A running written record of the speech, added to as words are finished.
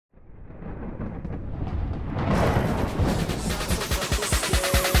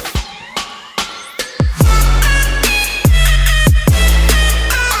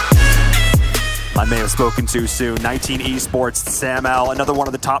may have spoken too soon. 19 Esports, Sam L, another one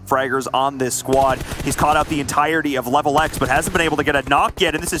of the top fraggers on this squad. He's caught out the entirety of Level X, but hasn't been able to get a knock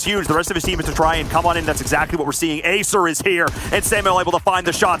yet, and this is huge. The rest of his team is to try and come on in. That's exactly what we're seeing. Acer is here, and Sam L able to find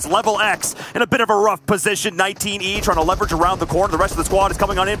the shots. Level X in a bit of a rough position. 19E trying to leverage around the corner. The rest of the squad is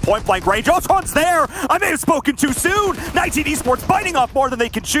coming on in. Point blank range. Oswan's there! I may have spoken too soon! 19 Esports biting off more than they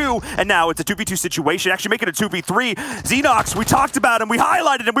can chew, and now it's a 2v2 situation, actually making it a 2v3. Xenox, we talked about him, we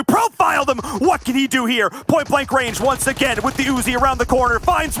highlighted him, we profiled him. What can he do here? Point blank range once again with the Uzi around the corner,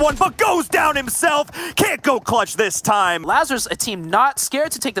 finds one, but goes down himself. Can't go clutch this time. Lazarus, a team not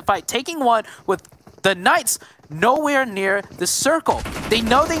scared to take the fight, taking one with the Knights nowhere near the circle. They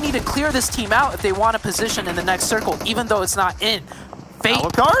know they need to clear this team out if they want a position in the next circle, even though it's not in. Fate,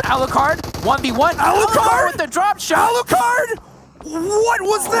 Alucard, 1v1. Alucard with the drop shot. Alucard! What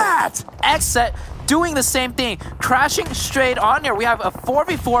was that? Xset doing the same thing, crashing straight on here. We have a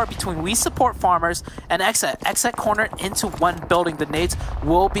 4v4 between We Support Farmers and Xset. Xset cornered into one building. The nades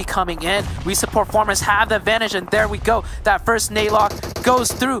will be coming in. We Support Farmers have the advantage, and there we go. That first nade lock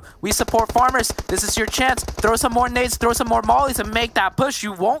goes through. We Support Farmers, this is your chance. Throw some more nades, throw some more mollies, and make that push.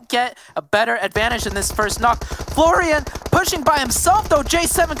 You won't get a better advantage in this first knock. Florian pushing by himself, though.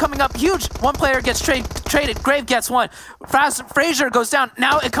 J7 coming up huge. One player gets traded. Grave gets one. Frazier goes down.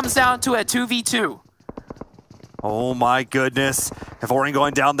 Now it comes down to a 2v2. Oh my goodness. Ivorian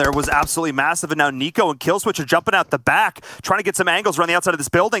going down there was absolutely massive, and now Nico and Killswitch are jumping out the back, trying to get some angles around the outside of this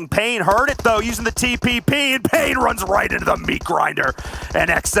building. Payne heard it though, using the TPP, and Payne runs right into the meat grinder. And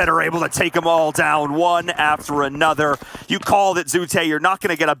Xset are able to take them all down one after another. You called it, ZooTay. You're not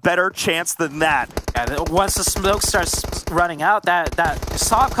going to get a better chance than that. Yeah, once the smoke starts running out, that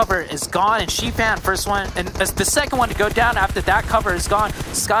soft cover is gone, and Shifan, first one, and the second one to go down after that cover is gone.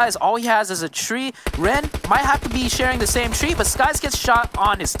 Skies, all he has is a tree. Ren might have to be sharing the same tree, but Skies gets shot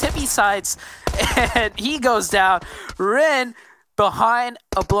on his tippy sides, and he goes down. Ren behind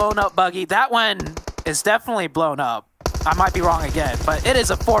a blown up buggy. That one is definitely blown up. I might be wrong again, but it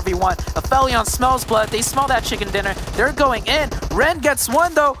is a 4v1. Aphelion smells blood. They smell that chicken dinner. They're going in. Ren gets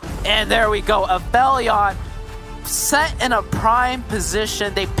one, though, and there we go. Aphelion set in a prime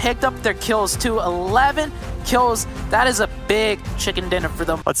position. They picked up their kills, too. 11 kills. That is a big chicken dinner for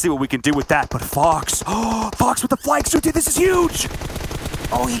them. Let's see what we can do with that. But Fox, Fox with the flag suit, dude, this is huge.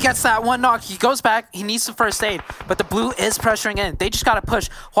 Oh, he gets that one knock. He goes back. He needs the first aid, but the blue is pressuring in. They just got to push.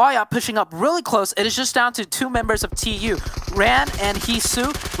 Hwaya pushing up really close. It is just down to two members of TU, Ran and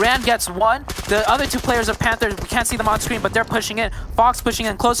Hisu. Ran gets one. The other two players of Panther, we can't see them on screen, but they're pushing in. Fox pushing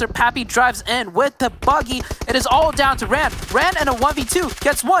in closer. Pappy drives in with the buggy. It is all down to Ran. Ran in a 1v2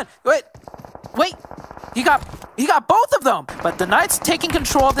 gets one. Wait. He got both of them, but the Knights taking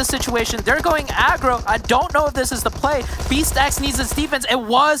control of the situation. They're going aggro. I don't know if this is the play. Beast X needs his defense. It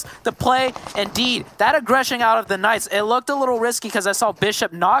was the play indeed. That aggression out of the Knights, it looked a little risky because I saw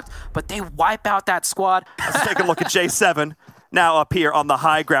Bishop knocked, but they wipe out that squad. Let's take a look at J7 now up here on the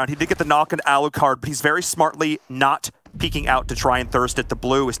high ground. He did get the knock on Alucard, but he's very smartly not peeking out to try and thirst it. The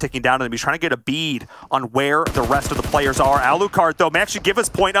blue is ticking down on him. He's trying to get a bead on where the rest of the players are. Alucard, though, may actually give us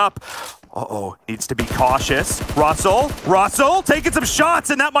point up. Uh-oh, needs to be cautious. Russell taking some shots,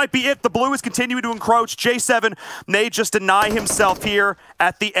 and that might be it. The blue is continuing to encroach. J7 may just deny himself here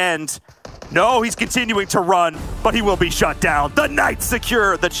at the end. No, he's continuing to run, but he will be shut down. The Knights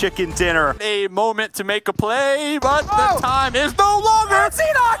secure the chicken dinner. A moment to make a play, but the time is no longer.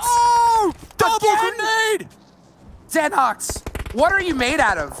 Xenox! Oh, double grenade! Xenox, what are you made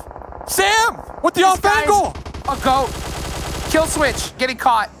out of? Sam, with the off angle. A goat. Kill switch, getting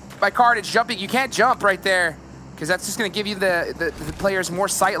caught by Carnage, jumping. You can't jump right there because that's just going to give you the players more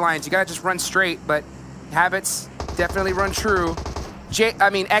sight lines. You got to just run straight, but habits definitely run true.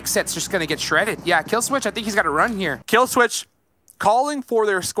 Xset's just going to get shredded. Yeah, Kill switch, I think he's got to run here. Kill switch calling for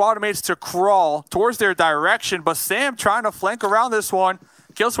their squad mates to crawl towards their direction, but Sam trying to flank around this one.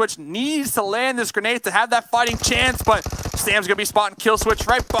 Killswitch needs to land this grenade to have that fighting chance, but Sam's going to be spotting Killswitch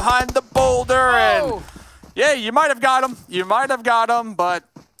right behind the boulder. And yeah, you might have got him. You might have got him, but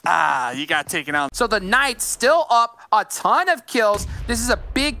you got taken out. So the Knights still up a ton of kills. This is a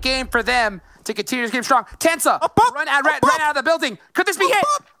big game for them to continue to keep strong. Tensa, ran out of the building. Could this be it?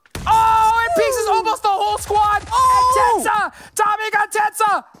 Oh, it pieces almost the whole squad. And Tensa, Tommy got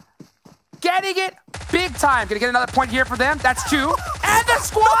Tensa. Getting it big time. Gonna get another point here for them. That's two. And the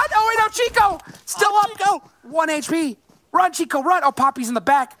squad. Oh, wait, no, Chico. Still up. Chico. 1 HP. Run, Chico, run. Oh, Poppy's in the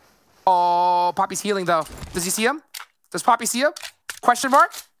back. Oh, Poppy's healing, though. Does he see him? Does Poppy see him? Question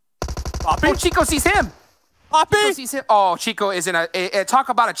mark? Poppy? Oh, Chico sees him. Poppy? Chico sees him. Oh, Chico is in a talk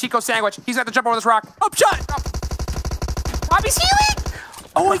about a Chico sandwich. He's got to jump over this rock. Up shot. Poppy's healing.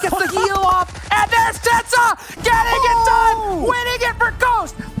 Oh, he gets the heal up, and there's Tensa getting it done, winning it for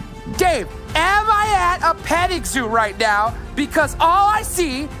Ghost. Dave, am I at a petting zoo right now? Because all I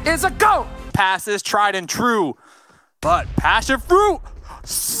see is a goat. Passes tried and true, but passion fruit,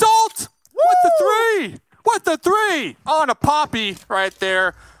 Salt with the three. With the three on a Poppy right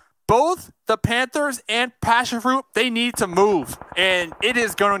there. Both the Panthers and Passion Fruit, they need to move. And it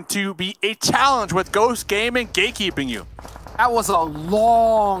is going to be a challenge with Ghost Gaming gatekeeping you. That was a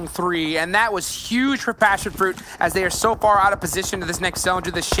long three, and that was huge for Passion Fruit as they are so far out of position to this next zone,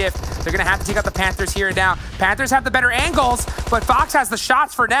 to the shift. They're going to have to take out the Panthers here and now. Panthers have the better angles, but Fox has the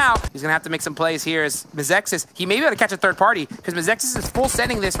shots for now. He's going to have to make some plays here as Mizexis, he may be able to catch a third party because Mizexis is full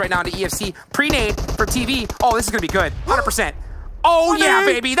sending this right now to EFC. Pre-nade for TV. Oh, this is going to be good. 100%. Oh, yeah,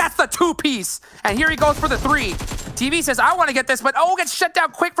 baby. That's the two-piece. And here he goes for the three. TV says, I want to get this, but oh, gets shut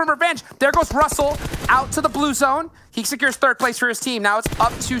down quick from revenge. There goes Russell out to the blue zone. He secures third place for his team. Now it's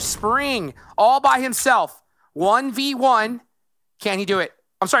up to Spring all by himself. 1v1. Can he do it?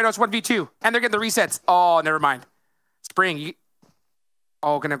 I'm sorry, no, it's 1v2. And they're getting the resets. Oh, never mind. Spring,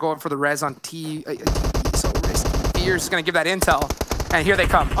 gonna go in for the res on T. So risky. Fears is gonna give that intel. And here they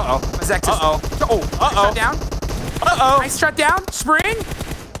come. Uh-oh. Shut down. Nice shut down. Spring.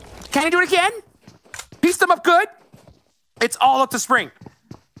 Can he do it again? Pieced them up good. It's all up to Spring.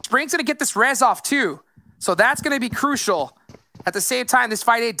 Spring's gonna get this res off too. So that's gonna be crucial. At the same time, this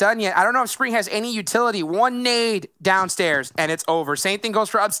fight ain't done yet. I don't know if Spring has any utility. One nade downstairs and it's over. Same thing goes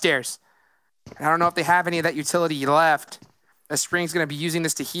for upstairs. And I don't know if they have any of that utility left. As Spring's gonna be using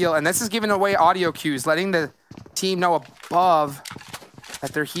this to heal. And this is giving away audio cues, letting the team know above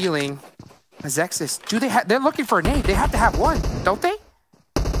that they're healing. Azexis, they're looking for a nade. They have to have one, don't they?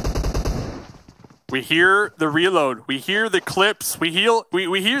 We hear the reload. We hear the clips. We hear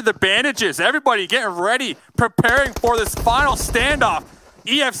the bandages. Everybody getting ready, preparing for this final standoff.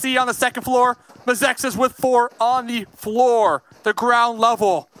 EFC on the second floor. Mazexis with 4 on the floor, the ground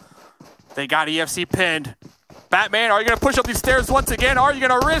level. They got EFC pinned. Batman, are you going to push up these stairs once again? Are you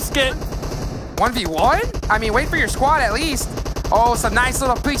going to risk it? 1v1? I mean, wait for your squad at least. Oh, some nice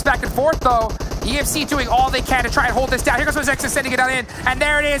little peeks back and forth, though. EFC doing all they can to try and hold this down. Here goes Mazexis sending it down in, and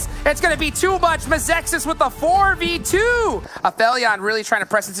there it is. It's going to be too much. Mazexis with the 4v2. Aphelion really trying to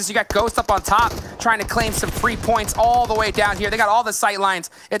press it. You got Ghost up on top, trying to claim some free points all the way down here. They got all the sight lines.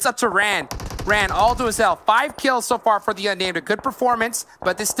 It's up to Ran. Ran all to himself. 5 kills so far for the Unnamed. A good performance,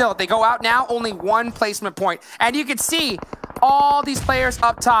 but they go out now, only 1 placement point. And you can see all these players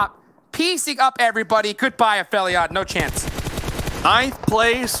up top piecing up everybody. Goodbye, Aphelion. No chance. 9th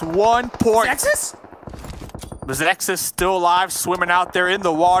place, 1 point. Mazexis? Mazexis still alive, swimming out there in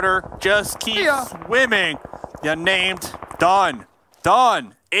the water. Just keep swimming. You named. Done.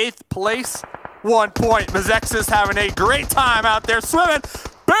 8th place, 1 point. Mazexis having a great time out there swimming.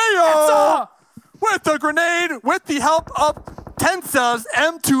 Bayo! With the grenade, with the help of Tensa's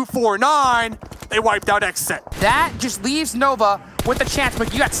M249. They wiped out Exit. That just leaves Nova with a chance,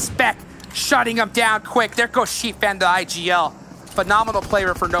 but you got Spec shutting him down quick. There goes Sheepfan, the IGL. Phenomenal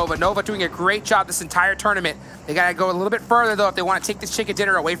player for Nova. Nova doing a great job this entire tournament. They gotta go a little bit further though if they want to take this chicken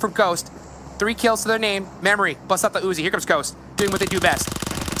dinner away from Ghost. 3 kills to their name. Memory, bust out the Uzi. Here comes Ghost, doing what they do best.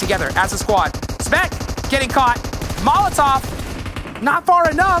 Together as a squad. Spec getting caught. Molotov, not far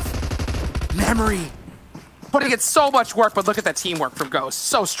enough. Memory, putting in so much work, but look at that teamwork from Ghost.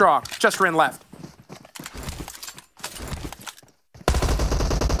 So strong. Just Rin left.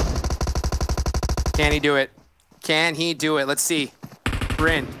 Can he do it? Can he do it? Let's see.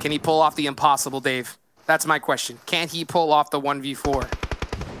 Rin, can he pull off the impossible, Dave? That's my question. Can he pull off the 1v4?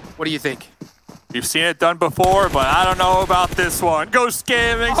 What do you think? You've seen it done before, but I don't know about this one. Ghost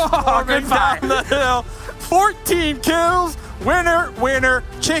Gaming storming down the hill. 14 kills. Winner,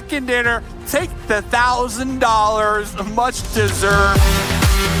 chicken dinner. Take the $1,000. Much deserved.